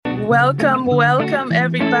Welcome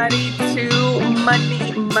everybody to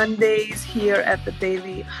Money Mondays here at the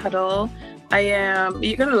Daily Huddle.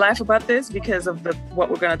 You're going to laugh about this because of what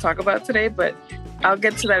we're going to talk about today, but I'll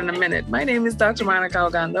get to that in a minute. My name is Dr. Monica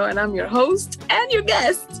Ogando, and I'm your host and your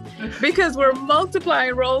guest because we're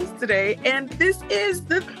multiplying roles today. And this is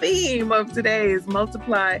the theme of today is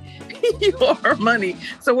multiply your money.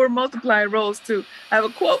 So we're multiplying roles too. I have a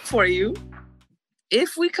quote for you.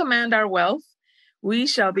 If we command our wealth, we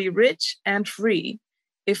shall be rich and free.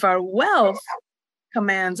 If our wealth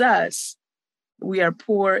commands us, we are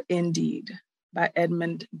poor indeed. By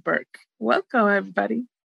Edmund Burke. Welcome, everybody.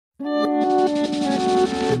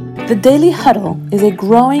 The Daily Huddle is a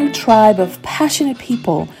growing tribe of passionate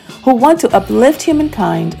people who want to uplift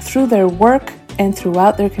humankind through their work and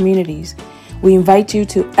throughout their communities. We invite you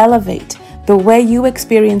to elevate the way you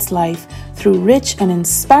experience life through rich and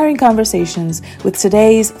inspiring conversations with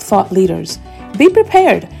today's thought leaders. Be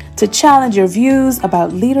prepared to challenge your views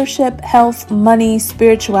about leadership, health, money,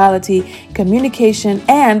 spirituality, communication,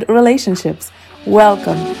 and relationships.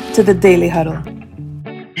 Welcome to the Daily Huddle.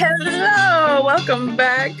 Hello, welcome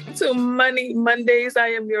back to Money Mondays. I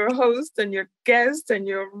am your host and your guest and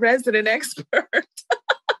your resident expert,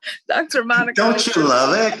 Dr. Monica. Don't you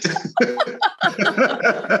love it?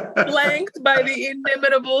 Flanked by the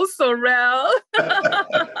inimitable Sorrel.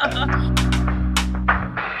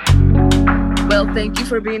 Well, thank you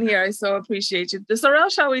for being here. I so appreciate you. Sorrel,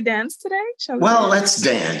 shall we dance today? Let's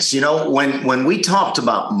dance. You know, when we talked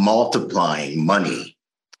about multiplying money,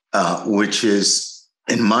 which is,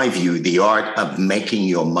 in my view, the art of making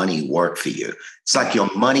your money work for you. It's like your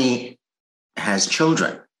money has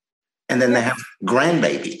children, and then they have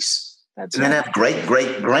grandbabies. That's and right. then have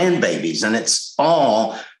great-great-grandbabies. And it's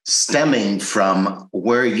all stemming from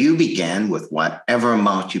where you began with whatever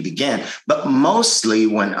amount you began. But mostly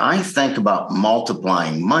when I think about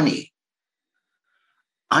multiplying money,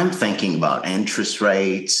 I'm thinking about interest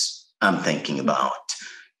rates. I'm thinking about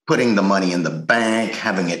putting the money in the bank,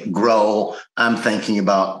 having it grow. I'm thinking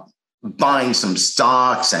about buying some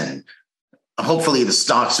stocks and hopefully the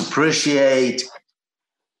stocks appreciate.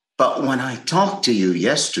 But when I talked to you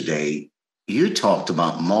yesterday, you talked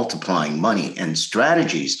about multiplying money and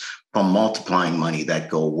strategies for multiplying money that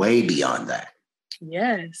go way beyond that.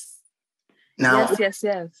 Yes. Now, yes.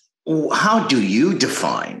 How do you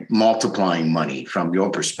define multiplying money from your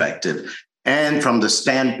perspective and from the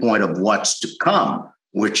standpoint of what's to come,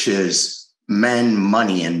 which is men,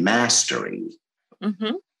 money, and mastery,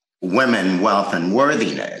 women, wealth, and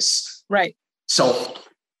worthiness? Right. So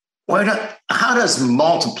how does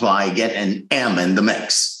multiply get an M in the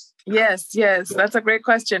mix? Yes. That's a great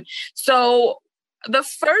question. So the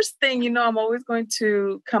first thing, I'm always going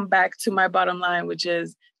to come back to my bottom line, which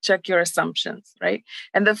is check your assumptions, right?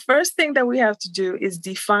 And the first thing that we have to do is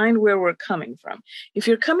define where we're coming from. If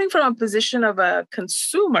you're coming from a position of a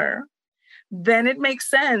consumer, then it makes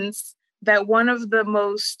sense that one of the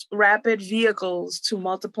most rapid vehicles to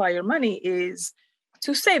multiply your money is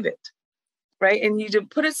to save it. Right. And you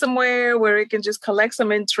just put it somewhere where it can just collect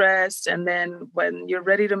some interest. And then when you're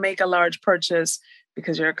ready to make a large purchase,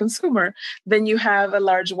 because you're a consumer, then you have a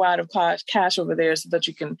large wad of cash over there so that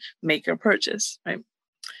you can make your purchase. Right.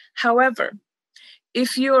 However,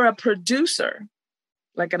 if you're a producer,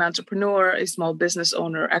 like an entrepreneur, a small business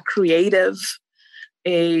owner, a creative,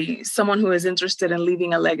 someone who is interested in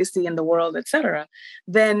leaving a legacy in the world, etc.,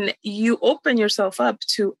 then you open yourself up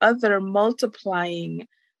to other multiplying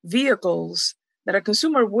vehicles that a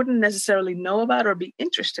consumer wouldn't necessarily know about or be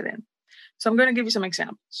interested in. So I'm going to give you some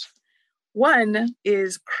examples. One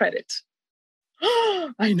is credit.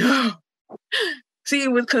 I know. See,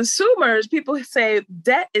 with consumers, people say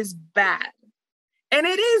debt is bad. And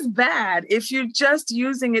it is bad if you're just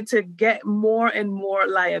using it to get more and more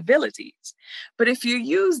liabilities. But if you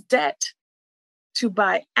use debt to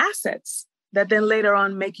buy assets that then later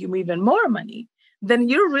on make you even more money, then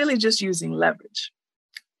you're really just using leverage.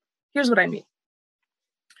 Here's what I mean.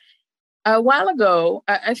 A while ago,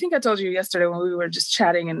 I think I told you yesterday when we were just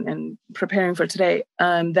chatting and preparing for today,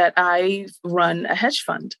 that I run a hedge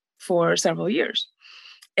fund for several years.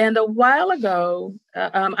 And a while ago,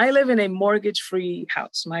 I live in a mortgage-free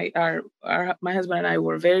house. My husband and I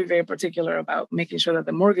were very, very particular about making sure that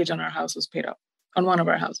the mortgage on our house was paid off, on one of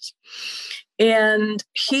our houses. And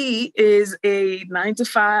he is a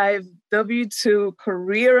 9-to-5 W-2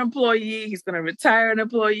 career employee. He's going to retire an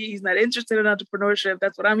employee. He's not interested in entrepreneurship.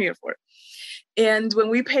 That's what I'm here for. And when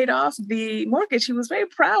we paid off the mortgage, he was very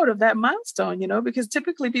proud of that milestone, because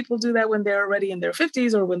typically people do that when they're already in their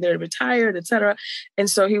 50s or when they're retired, et cetera.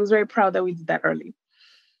 And so he was very proud that we did that early.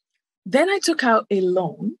 Then I took out a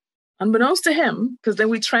loan unbeknownst to him, because then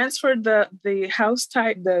we transferred the house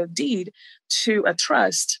type, the deed, to a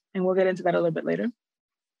trust, and we'll get into that a little bit later.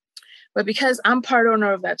 But because I'm part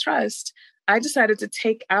owner of that trust, I decided to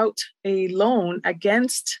take out a loan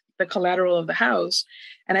against the collateral of the house.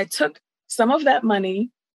 And I took some of that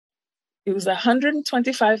money. It was a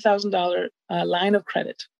 $125,000 line of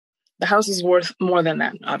credit. The house is worth more than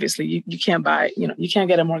that. Obviously, you can't buy, you can't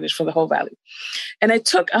get a mortgage for the whole value. And I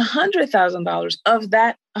took $100,000 of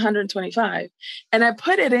that 125 and I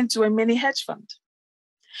put it into a mini hedge fund,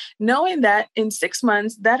 knowing that in 6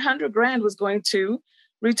 months, that 100 grand was going to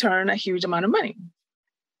return a huge amount of money.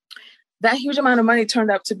 That huge amount of money turned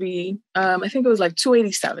out to be, I think it was like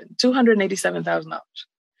 $287,000.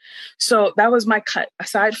 So that was my cut,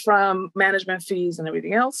 aside from management fees and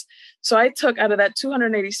everything else. So I took out of that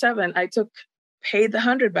 287, paid the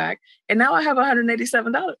 100 back, and now I have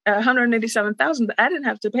 $187,000 that I didn't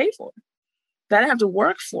have to pay for, that I didn't have to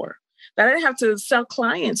work for, that I didn't have to sell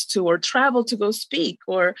clients to, or travel to go speak,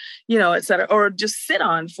 or et cetera, or just sit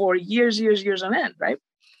on for years on end, right?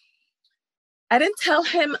 I didn't tell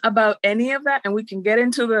him about any of that, and we can get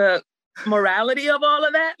into the morality of all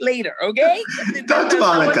of that later, okay? Dr.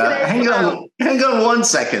 Monica, hang on 1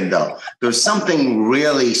 second, though. There's something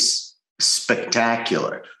really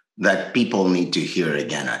spectacular that people need to hear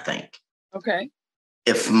again, I think. Okay.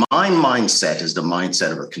 If my mindset is the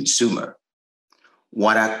mindset of a consumer,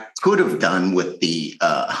 what I could have done with the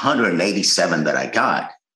 187 that I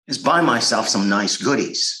got is buy myself some nice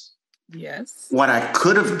goodies. Yes. What I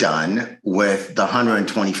could have done with the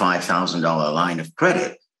 $125,000 line of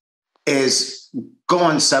credit is go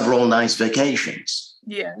on several nice vacations.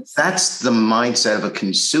 Yes. That's the mindset of a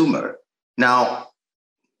consumer. Now,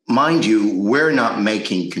 mind you, we're not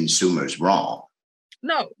making consumers wrong.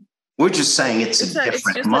 No. We're just saying it's a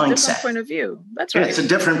different mindset. A different point of view. That's right. It's a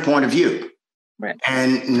different point of view. Right.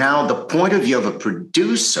 And now the point of view of a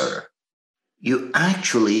producer, you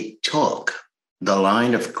actually took the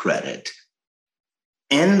line of credit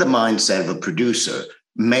in the mindset of a producer,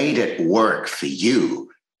 made it work for you.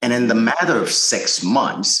 And in the matter of 6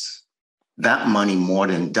 months, that money more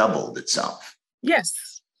than doubled itself. Yes.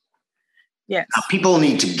 Yes. Now, people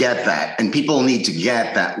need to get that. And people need to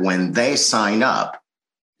get that when they sign up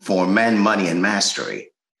for Men, Money, and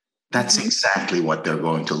Mastery. That's exactly what they're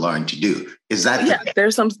going to learn to do. Is that? Yeah,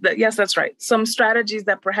 there's some, yes, that's right. Some strategies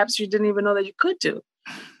that perhaps you didn't even know that you could do,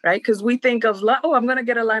 right? Because we think of, I'm going to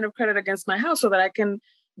get a line of credit against my house so that I can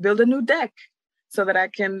build a new deck, so that I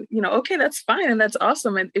can, okay, that's fine. And that's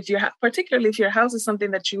awesome. And if particularly if your house is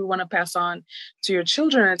something that you want to pass on to your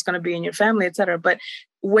children, it's going to be in your family, et cetera. But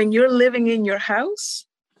when you're living in your house,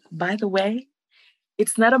 by the way,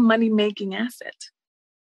 it's not a money-making asset.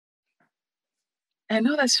 I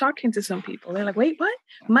know that's shocking to some people. They're like, wait, what?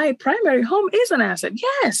 My primary home is an asset.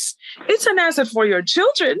 Yes, it's an asset for your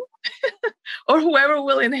children or whoever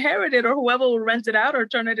will inherit it or whoever will rent it out or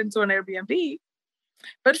turn it into an Airbnb.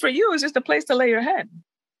 But for you, it's just a place to lay your head.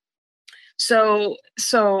 So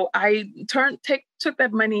I took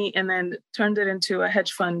that money and then turned it into a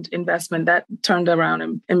hedge fund investment that turned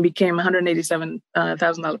around and became a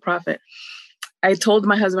 $187,000 profit. I told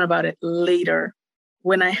my husband about it later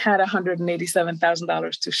when I had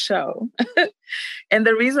 $187,000 to show. And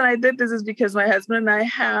the reason I did this is because my husband and I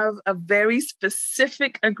have a very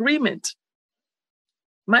specific agreement.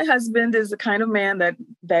 My husband is the kind of man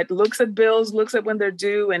that looks at bills, looks at when they're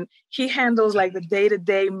due, and he handles like the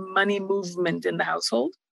day-to-day money movement in the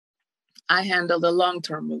household. I handle the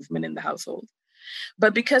long-term movement in the household.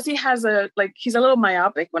 But because he's a little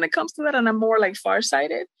myopic when it comes to that, and I'm more like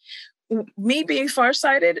farsighted. Me being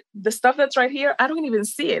farsighted, the stuff that's right here, I don't even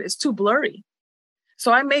see it. It's too blurry.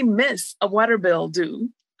 So I may miss a water bill due.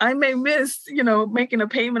 I may miss, making a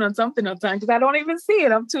payment on something on time because I don't even see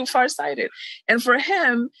it. I'm too farsighted. And for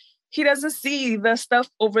him, he doesn't see the stuff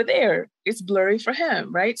over there. It's blurry for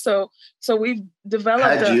him, right? So we've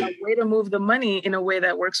developed a way to move the money in a way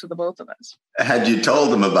that works for the both of us. Had you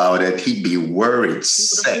told him about it, he'd be worried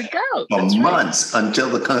sick for months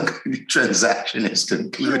until the transaction is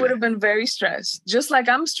concluded. He would have been very stressed. Just like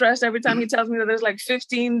I'm stressed every time he tells me that there's like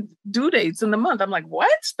 15 due dates in the month. I'm like,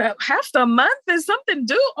 what? That half the month is something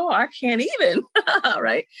due? Oh, I can't even,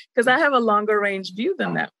 right? Because I have a longer range view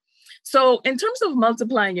than that. So in terms of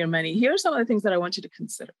multiplying your money, here are some of the things that I want you to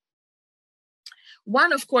consider.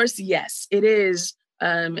 One, of course, yes, it is.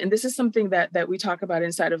 And this is something that we talk about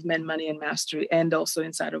inside of Men, Money, and Mastery, and also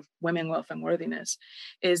inside of Women, Wealth, and Worthiness,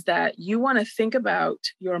 is that you want to think about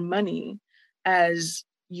your money as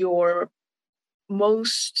your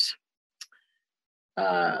most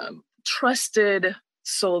trusted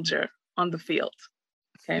soldier on the field.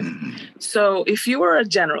 Okay. So if you were a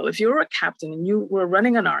general, if you were a captain and you were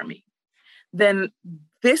running an army, then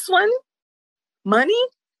this one, money,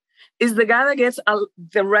 is the guy that gets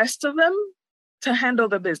the rest of them to handle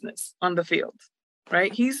the business on the field,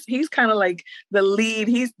 right? He's kind of like the lead.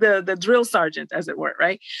 He's the drill sergeant, as it were,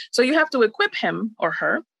 right? So you have to equip him or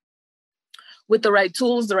her with the right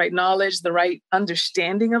tools, the right knowledge, the right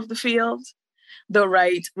understanding of the field, the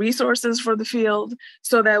right resources for the field,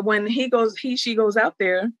 so that when she goes out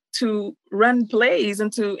there to run plays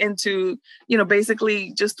and to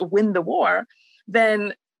basically just win the war,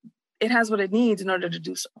 then it has what it needs in order to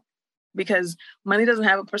do so. Because money doesn't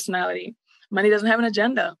have a personality. Money doesn't have an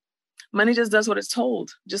agenda. Money just does what it's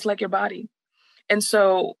told, just like your body. And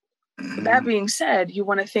so that being said, you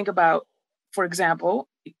want to think about, for example,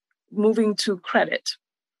 moving to credit.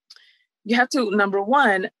 You have to, number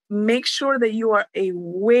one, make sure that you are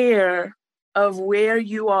aware of where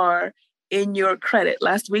you are in your credit.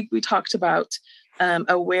 Last week, we talked about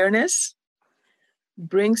awareness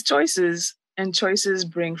brings choices, and choices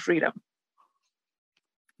bring freedom.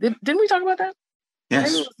 Didn't we talk about that?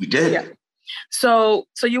 Yes, we did. Yeah. So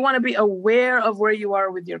you want to be aware of where you are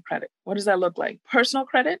with your credit. What does that look like? Personal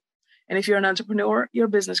credit. And if you're an entrepreneur, your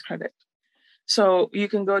business credit. So you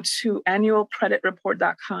can go to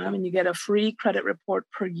annualcreditreport.com and you get a free credit report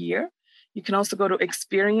per year. You can also go to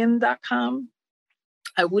Experian.com.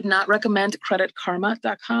 I would not recommend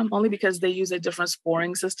creditkarma.com only because they use a different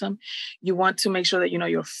scoring system. You want to make sure that you know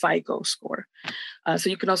your FICO score. So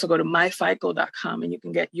you can also go to myfico.com and you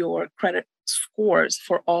can get your credit scores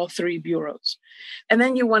for all three bureaus. And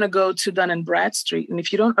then you want to go to Dun & Bradstreet. And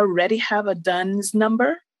if you don't already have a DUNS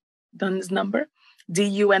number, DUNS,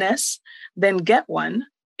 then get one.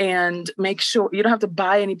 And make sure you don't have to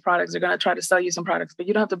buy any products. They're going to try to sell you some products, but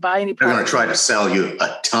you don't have to buy any products. They're going to try to sell you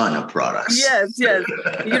a ton of products. Yes. You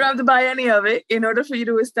don't have to buy any of it in order for you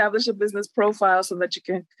to establish a business profile so that you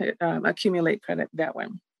can accumulate credit that way.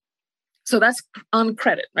 So that's on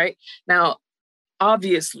credit, right? Now,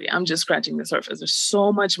 obviously, I'm just scratching the surface. There's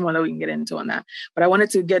so much more that we can get into on that, but I wanted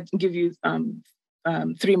to give you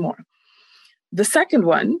three more. The second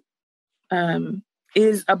one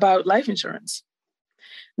is about life insurance.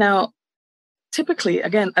 Now, typically,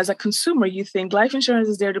 again, as a consumer, you think life insurance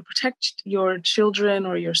is there to protect your children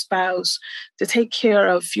or your spouse, to take care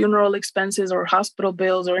of funeral expenses or hospital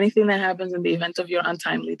bills or anything that happens in the event of your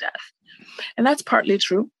untimely death. And that's partly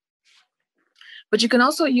true. But you can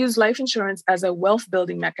also use life insurance as a wealth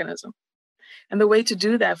building mechanism. And the way to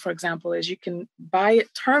do that, for example, is you can buy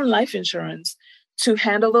term life insurance to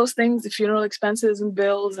handle those things, the funeral expenses and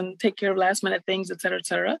bills, and take care of last minute things, et cetera, et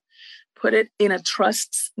cetera. Put it in a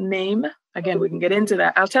trust's name. Again, we can get into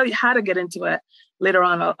that. I'll tell you how to get into it later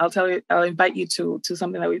on. I'll invite you to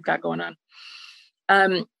something that we've got going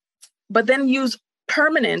on. But then use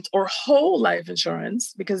permanent or whole life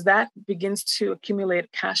insurance, because that begins to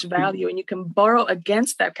accumulate cash value and you can borrow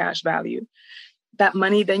against that cash value. That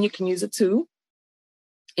money, then you can use it to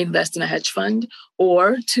invest in a hedge fund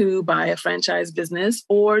or to buy a franchise business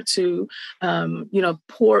or to,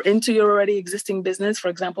 pour into your already existing business. For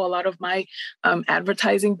example, a lot of my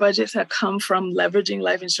advertising budgets have come from leveraging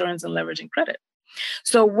life insurance and leveraging credit.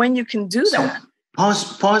 So when you can do that.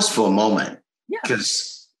 Pause for a moment. Yeah.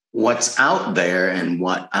 Because what's out there and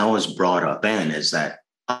what I was brought up in is that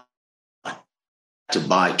to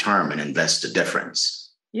buy term and invest the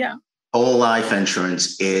difference. Yeah. Whole life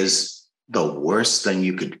insurance is the worst thing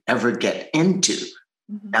you could ever get into.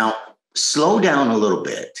 Mm-hmm. Now, slow down a little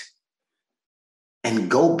bit and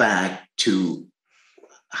go back to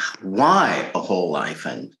why a whole life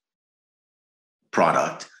and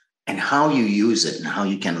product and how you use it and how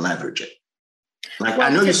you can leverage it. I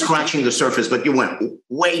know you're scratching the surface, but you went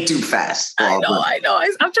way too fast. I know.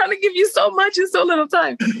 I'm trying to give you so much in so little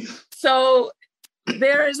time. So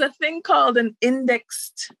there is a thing called an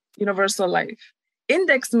indexed universal life.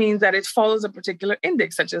 Index means that it follows a particular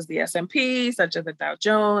index, such as the S&P, such as the Dow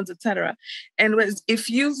Jones, et cetera. And if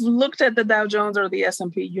you've looked at the Dow Jones or the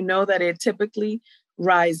S&P, you know that it typically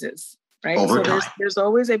rises, right? Over time. There's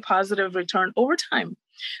always a positive return over time.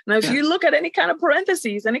 Now, if you look at any kind of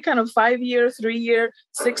parentheses, any kind of 5-year, 3-year,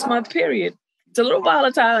 6-month period, it's a little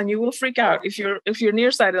volatile and you will freak out if you're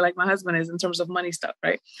nearsighted like my husband is in terms of money stuff,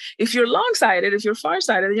 right? If you're long-sighted, if you're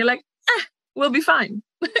far-sighted, then you're like, we'll be fine,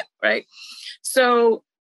 right? So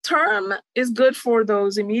term is good for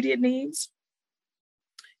those immediate needs,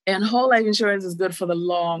 and whole life insurance is good for the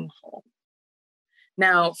long haul.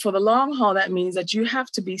 Now, for the long haul, that means that you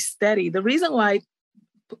have to be steady. The reason why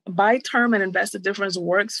buy term and invest the difference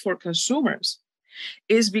works for consumers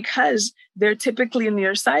is because they're typically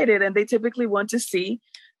nearsighted and they typically want to see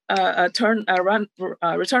return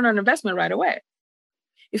on investment right away.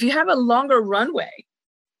 If you have a longer runway,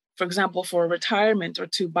 for example, for retirement or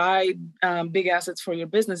to buy big assets for your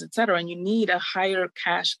business, et cetera, and you need a higher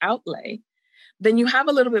cash outlay, then you have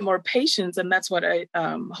a little bit more patience. And that's what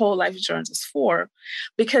whole life insurance is for.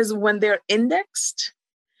 Because when they're indexed,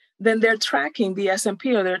 then they're tracking the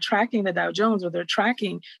S&P, or they're tracking the Dow Jones, or they're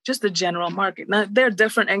tracking just the general market. Now, there are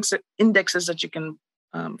different indexes that you can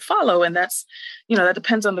follow, and that's, that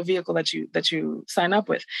depends on the vehicle that you sign up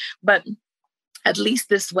with. But at least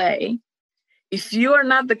this way, if you are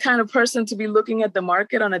not the kind of person to be looking at the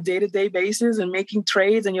market on a day-to-day basis and making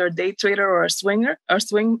trades, and you're a day trader or a swing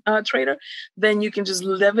trader, then you can just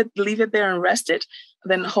leave it there and rest it.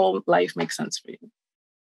 Then whole life makes sense for you.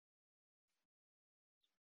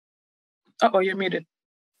 Oh, you're muted.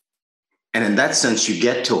 And in that sense, you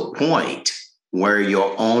get to a point where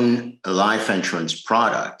your own life insurance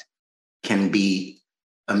product can be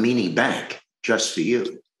a mini bank just for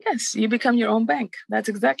you. Yes, you become your own bank. That's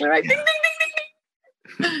exactly right. Yeah. Ding, ding, ding,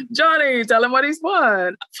 ding, ding. Johnny, tell him what he's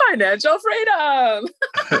won. Financial freedom.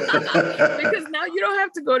 Because now you don't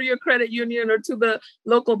have to go to your credit union or to the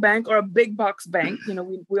local bank or a big box bank.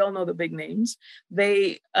 We all know the big names.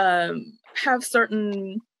 They have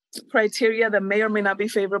certain criteria that may or may not be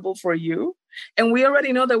favorable for you. And we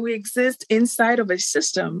already know that we exist inside of a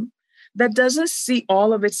system that doesn't see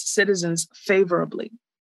all of its citizens favorably.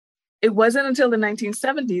 It wasn't until the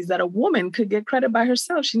 1970s that a woman could get credit by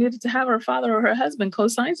herself. She needed to have her father or her husband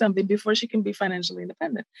co-sign something before she can be financially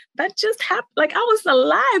independent. That just happened. Like, I was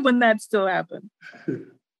alive when that still happened.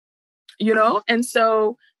 And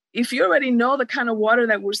so if you already know the kind of water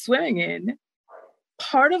that we're swimming in,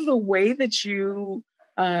 part of the way that you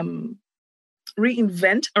reinvent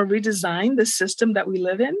or redesign the system that we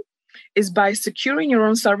live in is by securing your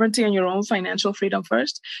own sovereignty and your own financial freedom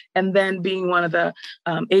first, and then being one of the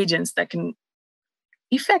agents that can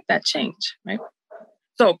effect that change, right?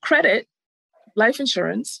 So credit, life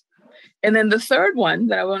insurance, and then the third one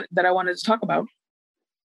that I wanted to talk about,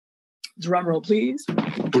 drum roll please,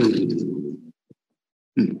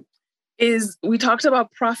 is we talked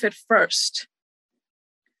about profit first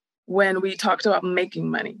when we talked about making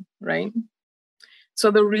money, right? So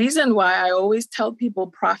the reason why I always tell people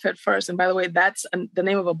profit first, and by the way, that's the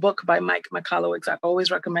name of a book by Mike Michalowicz. I always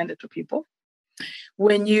recommend it to people.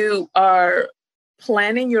 When you are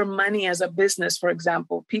planning your money as a business, for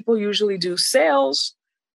example, people usually do sales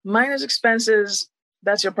minus expenses.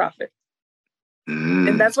 That's your profit.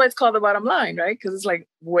 And that's why it's called the bottom line, right? Because it's like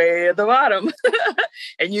way at the bottom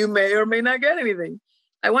and you may or may not get anything.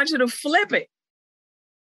 I want you to flip it.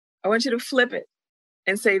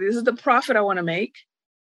 And say, this is the profit I want to make.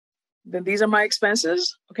 Then these are my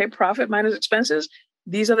expenses. Okay, profit minus expenses.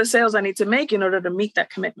 These are the sales I need to make in order to meet that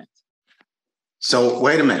commitment. So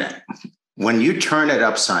wait a minute. When you turn it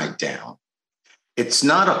upside down, it's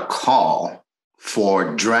not a call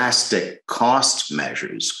for drastic cost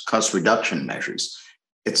reduction measures.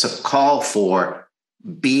 It's a call for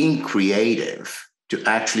being creative to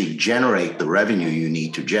actually generate the revenue you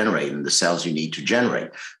need to generate and the sales you need to generate,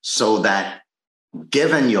 so that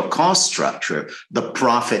given your cost structure, the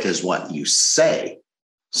profit is what you say.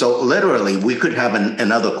 So literally, we could have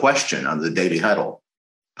another question on the Daily Huddle.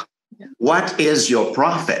 Yeah. What is your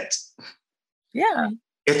profit? Yeah.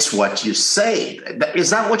 It's what you say. Is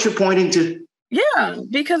that what you're pointing to? Yeah,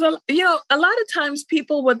 because, a lot of times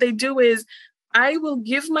people, what they do is, I will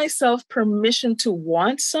give myself permission to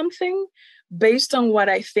want something based on what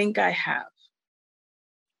I think I have.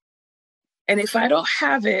 And if I don't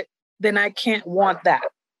have it, then I can't want that.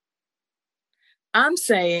 I'm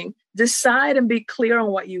saying decide and be clear on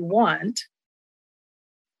what you want,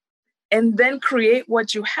 and then create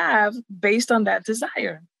what you have based on that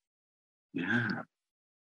desire. Yeah.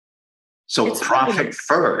 So it's profit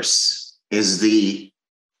first is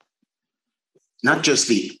not just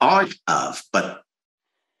the art of, but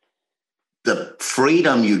the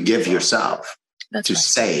freedom you give yourself to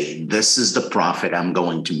say, this is the profit I'm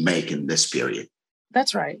going to make in this period.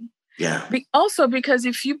 That's right. Yeah. Also, because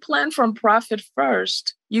if you plan from profit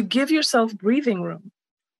first, you give yourself breathing room.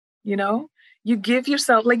 You give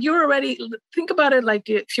yourself, like, you're already, think about it like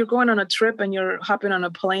if you're going on a trip and you're hopping on a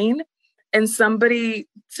plane and somebody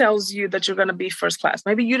tells you that you're going to be first class.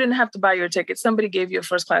 Maybe you didn't have to buy your ticket. Somebody gave you a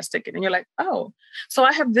first class ticket and you're like, oh, so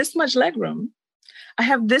I have this much leg room. I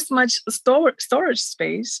have this much storage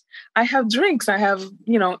space. I have drinks. I have,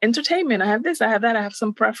 entertainment. I have this, I have that. I have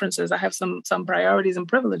some preferences. I have some priorities and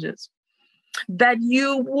privileges that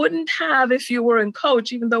you wouldn't have if you were in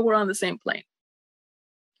coach, even though we're on the same plane.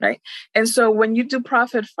 right? And so when you do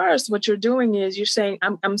profit first, what you're doing is you're saying,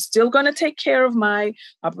 I'm still going to take care of my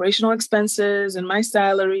operational expenses and my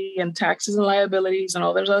salary and taxes and liabilities and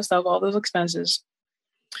all those other stuff, all those expenses.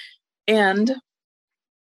 And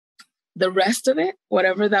the rest of it,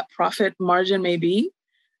 whatever that profit margin may be,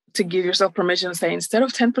 to give yourself permission to say, instead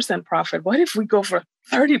of 10% profit, what if we go for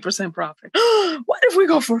 30% profit? What if we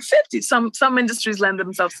go for 50? Some industries lend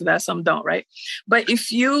themselves to that, some don't, right? But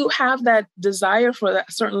if you have that desire for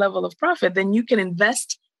that certain level of profit, then you can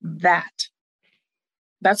invest that.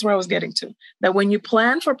 That's where I was getting to. That when you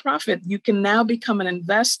plan for profit, you can now become an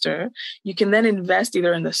investor. You can then invest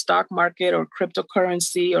either in the stock market or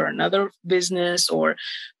cryptocurrency or another business or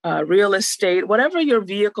real estate, whatever your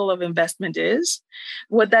vehicle of investment is.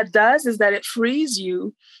 What that does is that it frees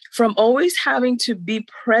you from always having to be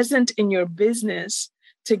present in your business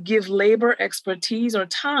to give labor, expertise, or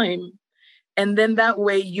time. And then that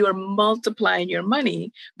way you're multiplying your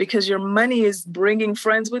money because your money is bringing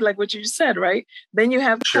friends with, like what you just said, right? Then you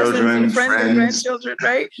have cousins and friends and grandchildren,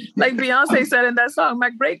 right? Like Beyonce said in that song, my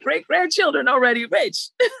great-great-grandchildren already rich,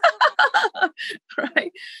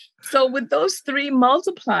 right? So with those three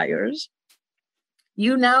multipliers,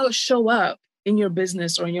 you now show up in your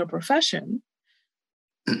business or in your profession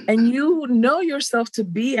and you know yourself to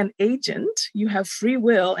be an agent. You have free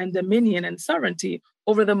will and dominion and sovereignty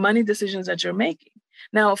over the money decisions that you're making.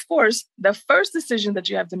 Now, of course, the first decision that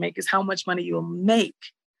you have to make is how much money you'll make.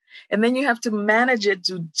 And then you have to manage it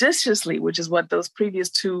judiciously, which is what those previous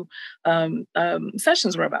two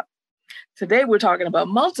sessions were about. Today, we're talking about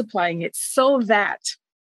multiplying it so that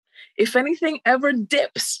if anything ever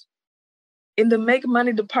dips in the make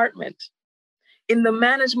money department, in the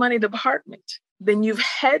manage money department, then you've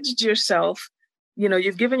hedged yourself.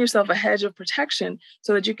 You've given yourself a hedge of protection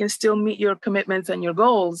so that you can still meet your commitments and your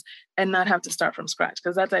goals and not have to start from scratch.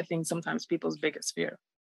 Because that's, I think, sometimes people's biggest fear.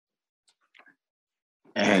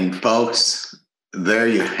 And folks, there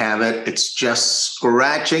you have it. It's just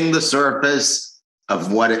scratching the surface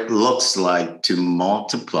of what it looks like to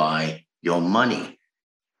multiply your money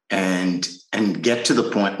and get to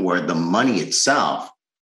the point where the money itself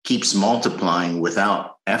keeps multiplying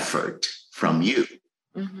without effort from you.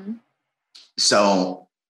 Mm-hmm. So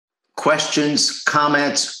questions,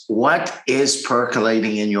 comments, what is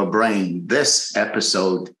percolating in your brain? This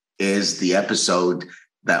episode is the episode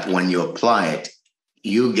that when you apply it,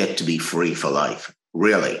 you get to be free for life.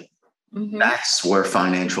 Really. Mm-hmm. That's where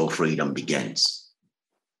financial freedom begins.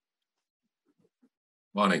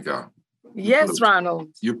 Monica. Yes, Ronald.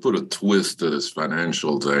 You put a twist to this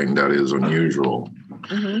financial thing that is unusual.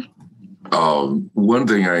 Mm-hmm. One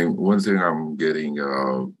thing I'm getting,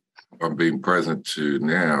 I'm being present to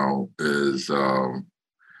now is I've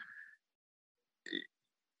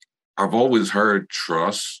always heard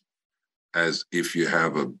trust as if you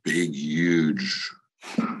have a big, huge,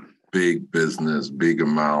 big business, big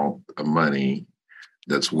amount of money,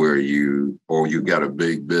 that's where you got a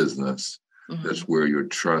big business, mm-hmm. that's where your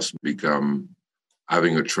trust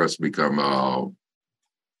having a trust become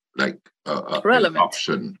like relevant. An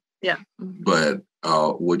option. Yeah. Mm-hmm. But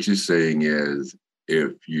what you're saying is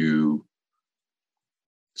so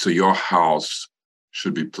your house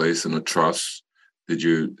should be placed in a trust.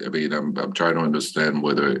 I'm trying to understand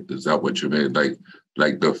whether, is that what you mean? Like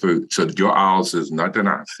the food. So your house is not an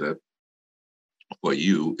asset for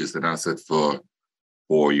you, it's an asset for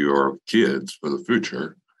your kids, for the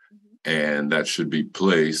future. Mm-hmm. And that should be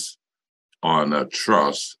placed on a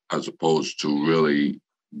trust as opposed to really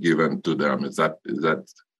given to them. Is that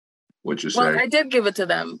what you're saying? Well, I did give it to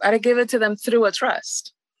them. I gave it to them through a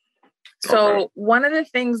trust. So okay. One of the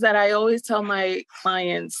things that I always tell my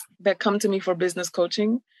clients that come to me for business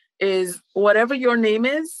coaching is whatever your name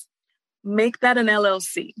is, make that an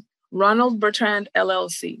LLC. Ronald Bertrand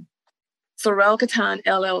LLC, Sorel Catan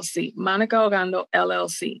LLC, Monica Ogando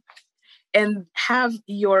LLC. And have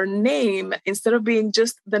your name, instead of being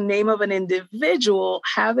just the name of an individual,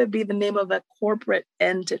 have it be the name of a corporate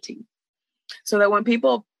entity. So that when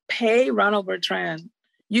people pay Ronald Bertrand,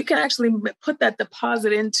 you can actually put that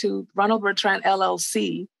deposit into Ronald Bertrand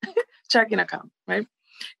LLC checking account, right?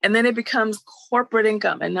 And then it becomes corporate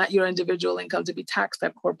income and not your individual income to be taxed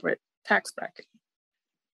at corporate tax bracket.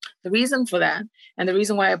 The reason for that, and the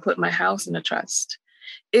reason why I put my house in a trust,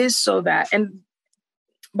 is so that, and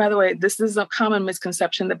by the way, this is a common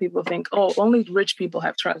misconception that people think, oh, only rich people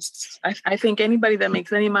have trusts. I think anybody that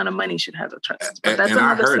makes any amount of money should have a trust. But that's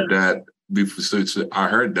I heard that before. So I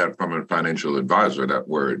heard that from a financial advisor. That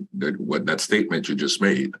word, that statement you just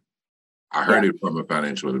made, I heard it from a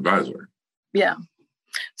financial advisor. Yeah.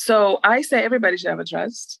 So I say everybody should have a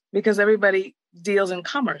trust because everybody deals in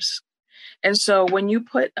commerce. And so when you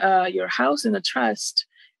put your house in a trust,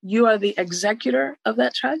 you are the executor of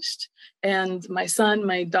that trust. And my son,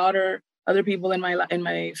 my daughter, other people in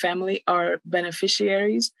my family are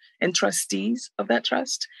beneficiaries and trustees of that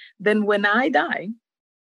trust. Then when I die,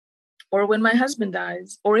 or when my husband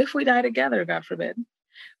dies, or if we die together, God forbid,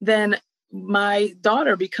 then my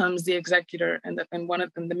daughter becomes the executor and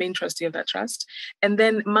the main trustee of that trust. And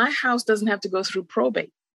then my house doesn't have to go through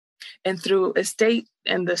probate and through estate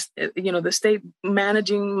and the state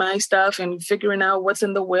managing my stuff and figuring out what's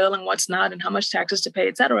in the will and what's not and how much taxes to pay,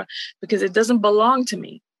 et cetera, because it doesn't belong to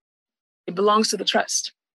me. It belongs to the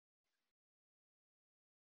trust.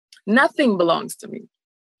 Nothing belongs to me.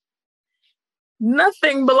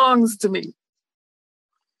 Nothing belongs to me.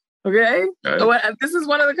 Okay? This is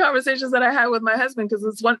one of the conversations that I had with my husband,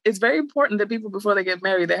 because it's very important that people, before they get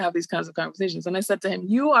married, they have these kinds of conversations. And I said to him,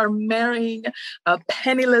 you are marrying a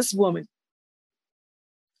penniless woman.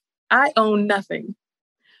 I own nothing,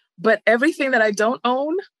 but everything that I don't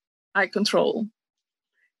own, I control.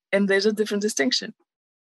 And there's a different distinction,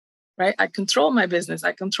 right? I control my business.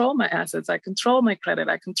 I control my assets. I control my credit.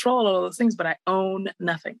 I control all of those things, but I own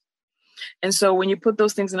nothing. And so when you put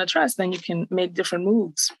those things in a trust, then you can make different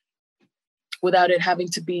moves without it having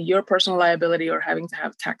to be your personal liability or having to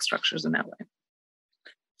have tax structures in that way.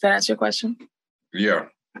 Does that answer your question? Yeah.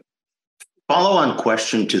 Follow-on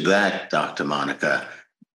question to that, Dr. Monica.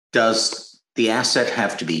 Does the asset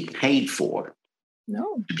have to be paid for?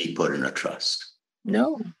 No. To be put in a trust?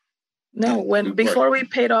 No. Before we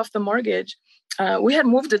paid off the mortgage, we had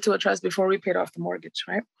moved it to a trust before we paid off the mortgage,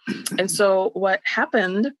 right? And so what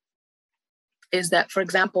happened is that, for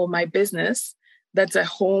example, my business, that's a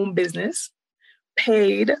home business,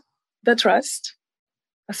 paid the trust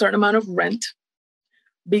a certain amount of rent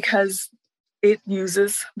because it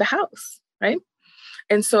uses the house, right?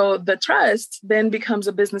 And so the trust then becomes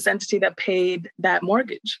a business entity that paid that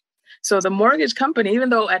mortgage. So the mortgage company, even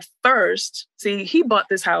though at first, he bought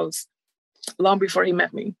this house long before he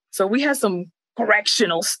met me. So we had some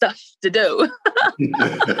correctional stuff to do,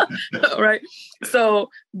 right? So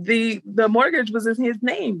the mortgage was in his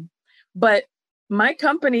name, but my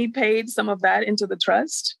company paid some of that into the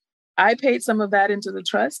trust. I paid some of that into the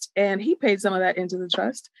trust, and he paid some of that into the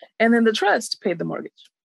trust. And then the trust paid the mortgage.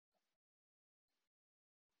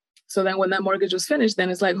 So then when that mortgage was finished, then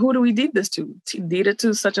it's like, who do we deed this to? Deed it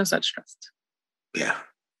to such and such trust. Yeah.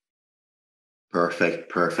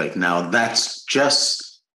 Perfect. Now that's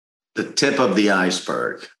just the tip of the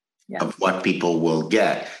iceberg of what people will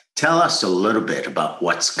get. Tell us a little bit about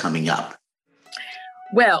what's coming up.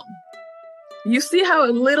 Well, you see how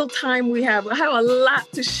little time we have, how a lot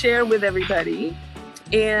to share with everybody.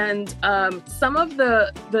 And some of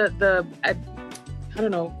the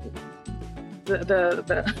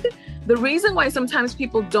reason why sometimes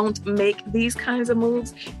people don't make these kinds of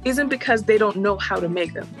moves isn't because they don't know how to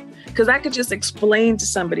make them. Because I could just explain to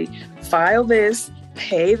somebody, file this,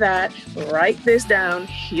 pay that, write this down,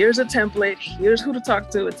 here's a template, here's who to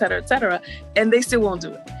talk to, et cetera, and they still won't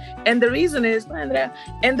do it. And the reason is,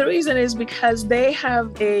 because they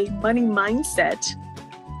have a money mindset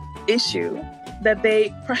issue that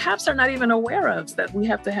they perhaps are not even aware of that we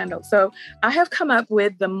have to handle. So I have come up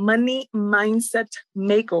with the Money Mindset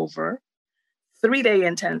Makeover 3-day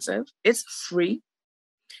intensive. It's free.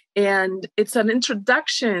 And it's an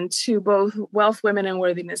introduction to both Wealth, Women, and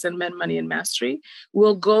Worthiness and Men, Money, and Mastery.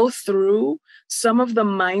 We'll go through some of the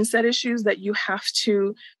mindset issues that you have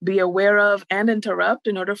to be aware of and interrupt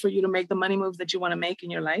in order for you to make the money moves that you want to make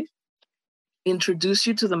in your life. Introduce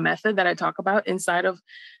you to the method that I talk about inside of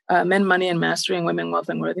Men, Money, and Mastery and Women, Wealth,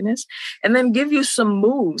 and Worthiness. And then give you some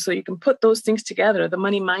moves so you can put those things together, the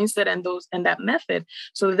money mindset and that method,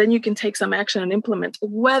 so that then you can take some action and implement,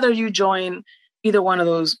 whether you join either one of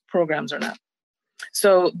those programs or not.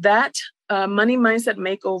 So that Money Mindset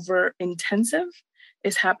Makeover Intensive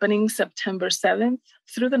is happening September 7th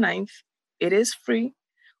through the 9th. It is free.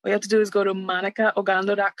 All you have to do is go to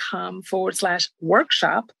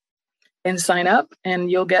monicaogando.com/workshop and sign up, and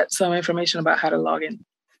you'll get some information about how to log in.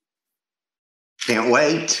 Can't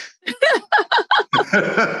wait.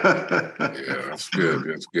 Yeah, that's good.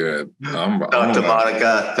 That's good. Dr.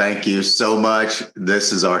 Monica, thank you so much.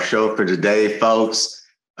 This is our show for today, folks.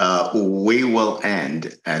 We will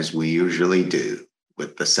end, as we usually do,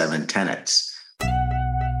 with the 7 tenets.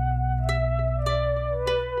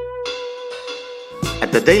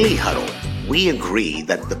 At the Daily Huddle, we agree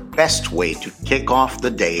that the best way to kick off the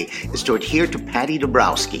day is to adhere to Patty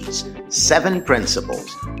Dabrowski's 7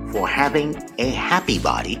 principles for having a happy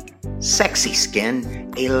body, sexy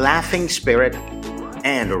skin, a laughing spirit,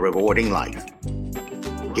 and a rewarding life.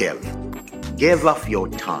 Give of your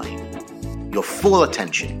time. your full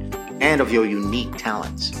attention and of your unique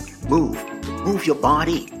talents. Move your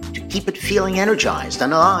body to keep it feeling energized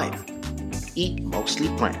and alive. Eat mostly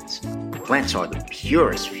plants. Plants are the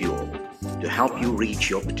purest fuel to help you reach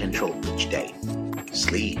your potential each day.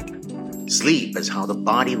 Sleep. Sleep is how the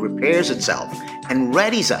body repairs itself and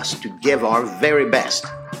readies us to give our very best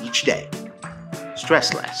each day.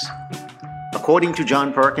 Stress less. According to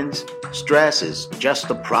John Perkins, stress is just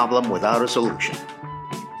a problem without a solution.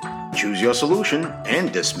 Choose your solution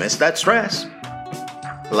and dismiss that stress.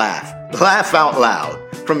 Laugh. Laugh out loud,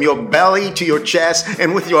 from your belly to your chest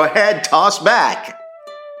and with your head tossed back.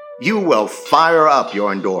 You will fire up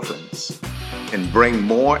your endorphins and bring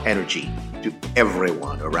more energy to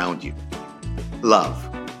everyone around you. Love.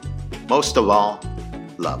 Most of all,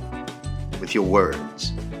 love. With your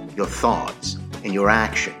words, your thoughts, and your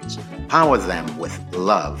actions. Power them with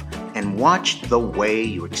love and watch the way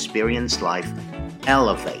you experience life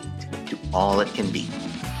elevate to all it can be.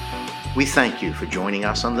 We thank you for joining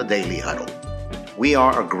us on the Daily Huddle. We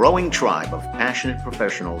are a growing tribe of passionate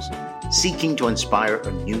professionals seeking to inspire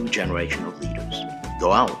a new generation of leaders.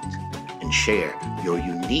 Go out and share your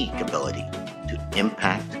unique ability to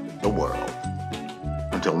impact the world.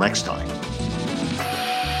 Until next time.